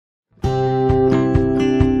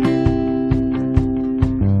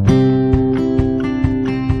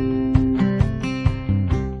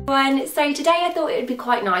So today I thought it would be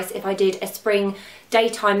quite nice if I did a spring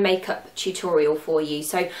daytime makeup tutorial for you.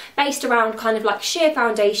 So based around kind of like sheer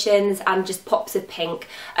foundations and just pops of pink,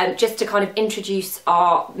 just to kind of introduce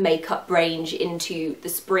our makeup range into the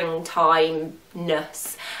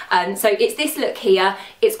springtime-ness. So it's this look here.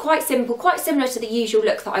 It's quite simple, quite similar to the usual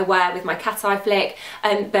look that I wear with my cat eye flick,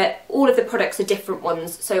 but all of the products are different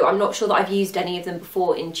ones, so I'm not sure that I've used any of them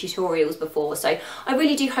before in tutorials before. So I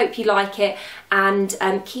really do hope you like it, and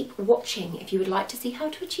keep watching if you would like to see how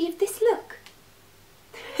to achieve this look.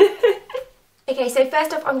 Okay, so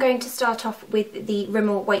first off I'm going to start off with the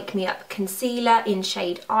Rimmel Wake Me Up Concealer in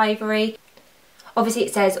shade Ivory. Obviously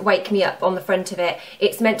it says Wake Me Up on the front of it.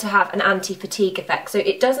 It's meant to have an anti-fatigue effect, so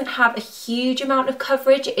it doesn't have a huge amount of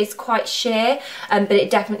coverage. It is quite sheer, but it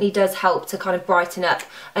definitely does help to kind of brighten up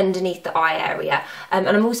underneath the eye area. And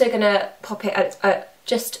I'm also going to pop it at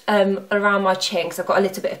just around my chin, because I've got a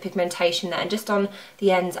little bit of pigmentation there, and just on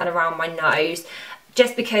the ends and around my nose.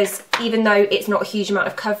 Just because even though it's not a huge amount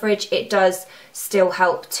of coverage, it does still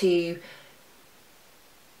help to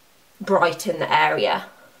brighten the area.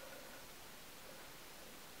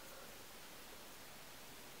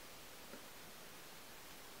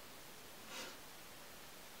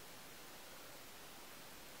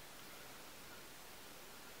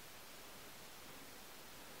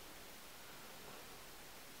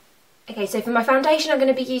 Okay, so for my foundation I'm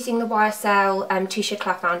going to be using the YSL Touche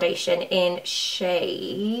Eclat foundation in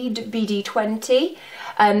shade BD20.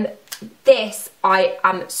 This I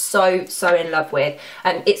am so in love with.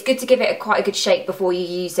 It's good to give it quite a good shake before you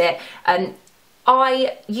use it.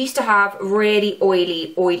 I used to have really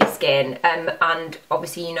oily skin, and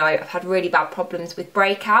obviously you know I've had really bad problems with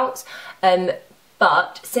breakouts,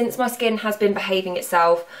 but since my skin has been behaving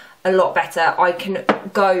itself a lot better, I can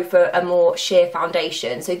go for a more sheer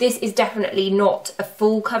foundation. So this is definitely not a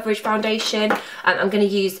full coverage foundation. I'm going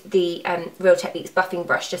to use the Real Techniques buffing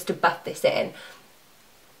brush just to buff this in.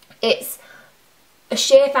 It's a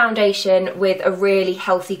sheer foundation with a really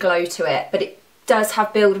healthy glow to it, but it does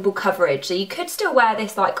have buildable coverage, so you could still wear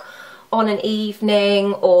this like on an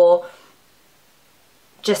evening or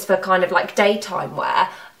just for kind of like daytime wear.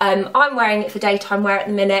 I'm wearing it for daytime wear at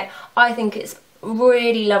the minute. I think it's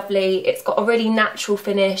really lovely. It's got a really natural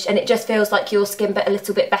finish, and it just feels like your skin, but a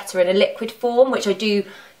little bit better in a liquid form, which I do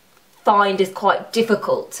find is quite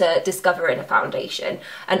difficult to discover in a foundation,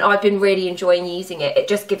 and I've been really enjoying using it. It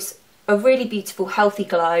just gives a really beautiful healthy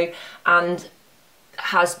glow and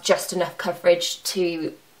has just enough coverage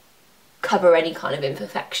to cover any kind of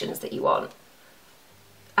imperfections that you want.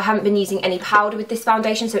 I haven't been using any powder with this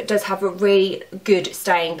foundation, so it does have a really good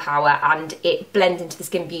staying power and it blends into the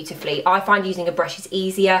skin beautifully. I find using a brush is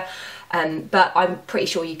easier, but I'm pretty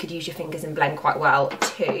sure you could use your fingers and blend quite well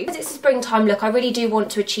too. As it's a springtime look, I really do want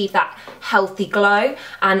to achieve that healthy glow,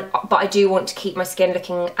 but I do want to keep my skin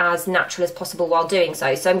looking as natural as possible while doing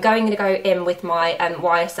so. So I'm going to go in with my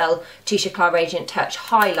YSL Touche Eclat Radiant Touch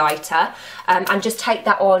highlighter, and just take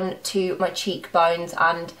that on to my cheekbones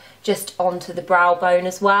and just onto the brow bone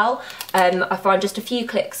as well. I find just a few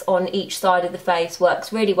clicks on each side of the face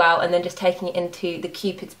works really well, and then just taking it into the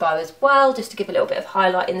Cupid's bow as well, just to give a little bit of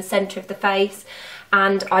highlight in the centre of the face.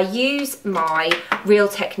 And I use my Real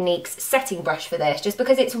Techniques setting brush for this, just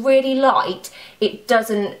because it's really light, it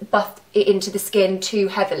doesn't buff it into the skin too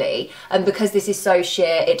heavily, and because this is so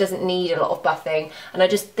sheer, it doesn't need a lot of buffing, and I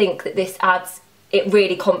just think that this adds, it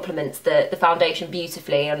really complements the foundation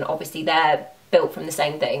beautifully, and obviously they're built from the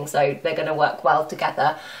same thing, so they're going to work well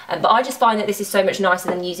together. But I just find that this is so much nicer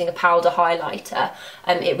than using a powder highlighter.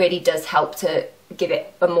 It really does help to give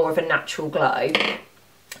it a more of a natural glow.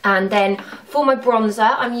 And then for my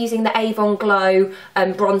bronzer, I'm using the Avon Glow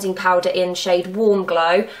bronzing powder in shade Warm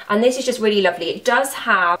Glow, and this is just really lovely. It does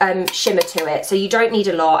have shimmer to it, so you don't need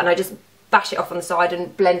a lot, and I just bash it off on the side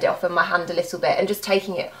and blend it off on my hand a little bit, and just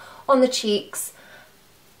taking it on the cheeks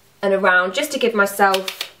and around, just to give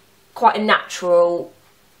myself quite a natural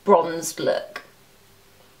bronzed look.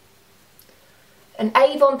 And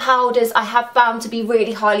Avon powders I have found to be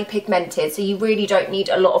really highly pigmented, so you really don't need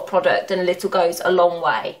a lot of product, and a little goes a long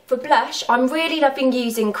way. For blush, I'm really loving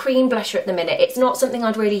using cream blusher at the minute. It's not something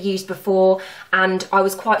I'd really used before, and I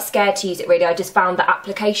was quite scared to use it really. I just found the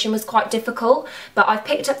application was quite difficult, but I've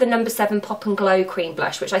picked up the No. 7 Pop and Glow cream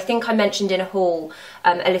blush, which I think I mentioned in a haul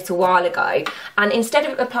a little while ago, and instead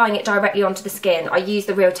of applying it directly onto the skin, I use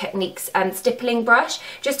the Real Techniques stippling brush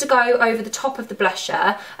just to go over the top of the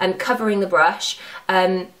blusher and covering the brush,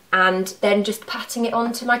 and then just patting it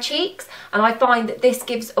onto my cheeks, and I find that this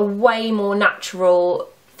gives a way more natural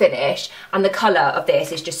finish, and the colour of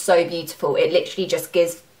this is just so beautiful. It literally just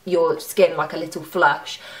gives your skin like a little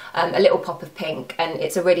flush, a little pop of pink, and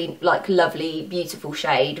it's a really like lovely, beautiful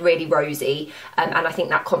shade, really rosy, and I think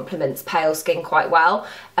that complements pale skin quite well.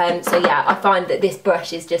 So yeah, I find that this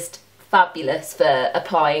brush is just fabulous for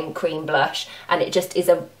applying cream blush, and it just is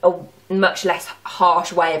a much less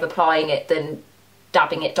harsh way of applying it than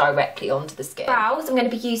dabbing it directly onto the skin. Brows, I'm going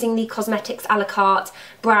to be using the Cosmetics a la carte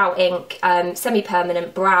Brow Ink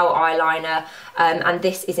semi-permanent brow eyeliner, and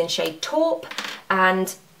this is in shade taupe,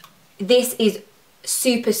 and this is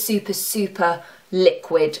super, super, super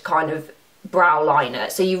liquid kind of brow liner.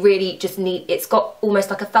 So you really just need, it's got almost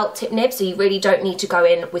like a felt tip nib, so you really don't need to go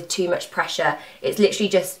in with too much pressure. It's literally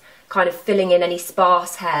just kind of filling in any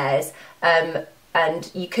sparse hairs,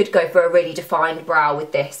 and you could go for a really defined brow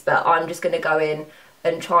with this, but I'm just going to go in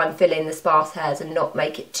and try and fill in the sparse hairs and not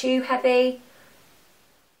make it too heavy.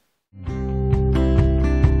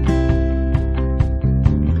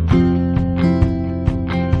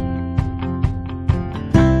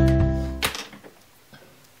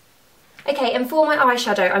 Okay, and for my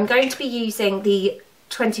eyeshadow, I'm going to be using the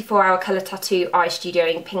 24 Hour Colour Tattoo Eye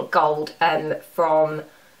Studioing Pink Gold from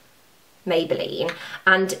Maybelline,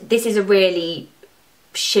 and this is a really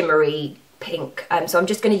shimmery pink, so I'm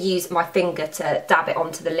just going to use my finger to dab it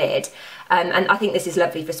onto the lid, and I think this is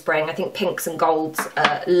lovely for spring. I think pinks and golds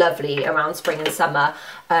are lovely around spring and summer,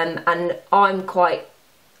 and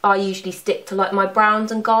I usually stick to like my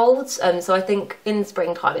browns and golds, so I think in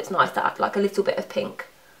springtime it's nice to add like a little bit of pink.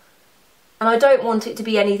 And I don't want it to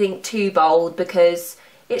be anything too bold because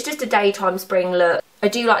it's just a daytime spring look. I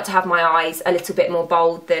do like to have my eyes a little bit more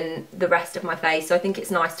bold than the rest of my face, so I think it's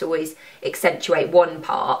nice to always accentuate one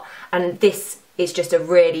part, and this is just a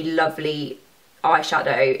really lovely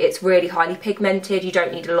eyeshadow. It's really highly pigmented, you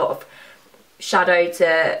don't need a lot of shadow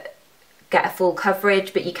to get a full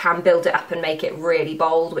coverage, but you can build it up and make it really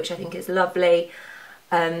bold, which I think is lovely.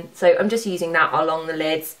 So I'm just using that along the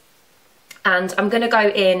lids. And I'm going to go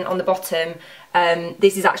in on the bottom,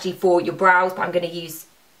 this is actually for your brows, but I'm going to use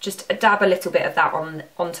just dab a little bit of that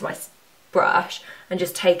onto my brush and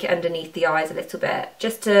just take it underneath the eyes a little bit,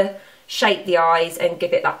 just to shape the eyes and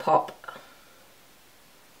give it that pop.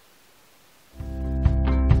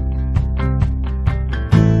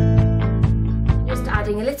 Just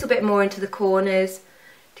adding a little bit more into the corners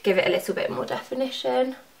to give it a little bit more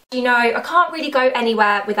definition. You know, I can't really go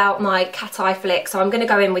anywhere without my cat eye flick, so I'm going to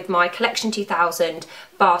go in with my Collection 2000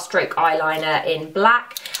 bar stroke eyeliner in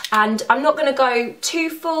black, and I'm not going to go too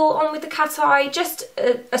full on with the cat eye, just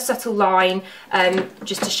a subtle line,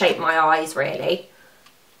 just to shape my eyes really.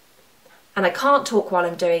 And I can't talk while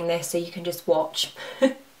I'm doing this, so you can just watch.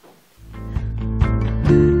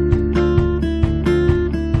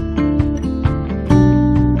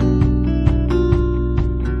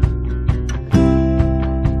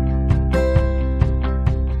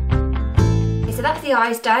 The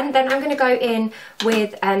eyes done. Then I'm going to go in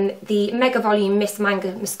with the Mega Volume Miss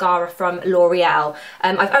Manga mascara from L'Oreal.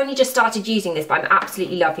 I've only just started using this, but I'm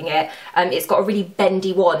absolutely loving it. It's got a really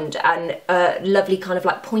bendy wand and a lovely kind of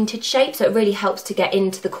like pointed shape, so it really helps to get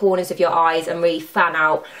into the corners of your eyes and really fan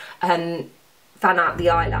out the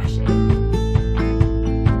eyelashes.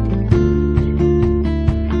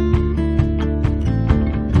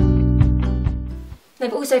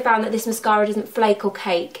 I've also found that this mascara doesn't flake or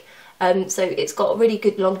cake. So it's got really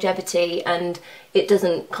good longevity and it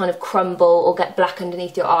doesn't kind of crumble or get black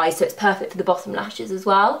underneath your eyes, so it's perfect for the bottom lashes as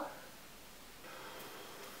well.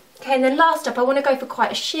 Okay, and then last up I want to go for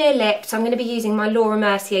quite a sheer lip, so I'm going to be using my Laura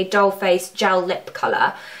Mercier Dollface Gel Lip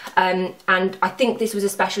Colour. And I think this was a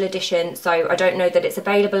special edition, so I don't know that it's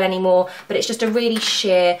available anymore, but it's just a really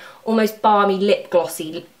sheer, almost balmy lip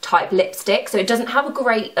glossy type lipstick, so it doesn't have a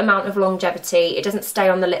great amount of longevity, it doesn't stay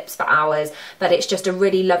on the lips for hours, but it's just a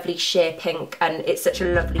really lovely sheer pink and it's such a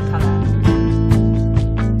lovely colour.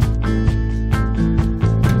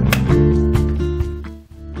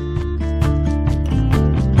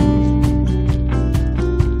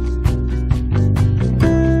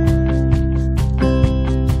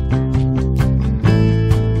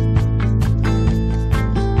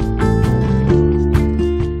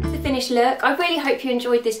 Look, I really hope you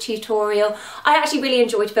enjoyed this tutorial. I actually really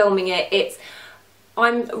enjoyed filming it.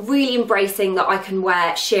 I'm really embracing that I can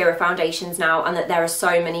wear sheerer foundations now and that there are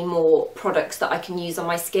so many more products that I can use on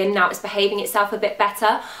my skin. Now it's behaving itself a bit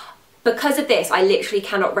better. Because of this, I literally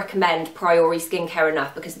cannot recommend Priori skincare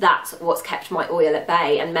enough, because that's what's kept my oil at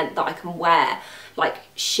bay and meant that I can wear like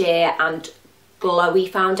sheer and glowy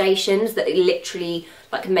foundations that literally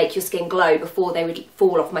like make your skin glow before they would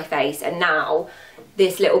fall off my face. And now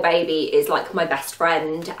this little baby is like my best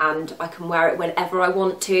friend and I can wear it whenever I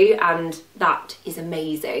want to, and that is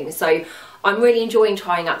amazing. So I'm really enjoying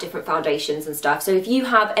trying out different foundations and stuff. So if you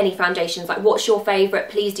have any foundations, like what's your favourite,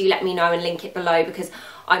 please do let me know and link it below, because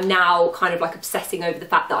I'm now kind of like obsessing over the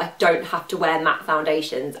fact that I don't have to wear matte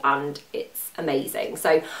foundations, and it's amazing.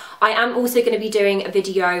 So I am also going to be doing a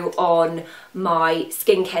video on my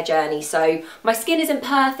skincare journey. So my skin isn't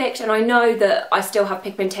perfect, and I know that I still have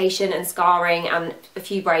pigmentation and scarring and a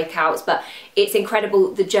few breakouts, but it's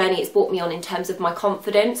incredible the journey it's brought me on in terms of my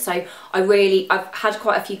confidence. So I've had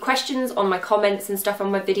quite a few questions on my comments and stuff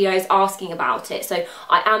on my videos asking about it. So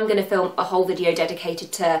I am going to film a whole video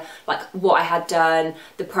dedicated to like what I had done,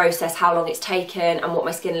 the process, how long it's taken, and what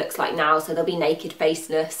my skin looks like now. So there'll be naked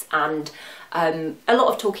faceness and a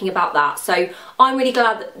lot of talking about that. So I'm really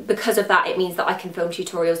glad that because of that, it means that I can film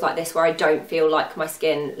tutorials like this where I don't feel like my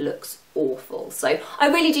skin looks awful. So I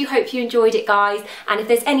really do hope you enjoyed it, guys, and if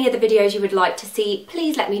there's any other videos you would like to see,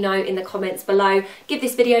 please let me know in the comments below. Give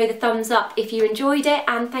this video the thumbs up if you enjoyed it,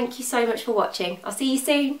 and thank you so much for watching. I'll see you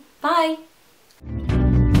soon. Bye.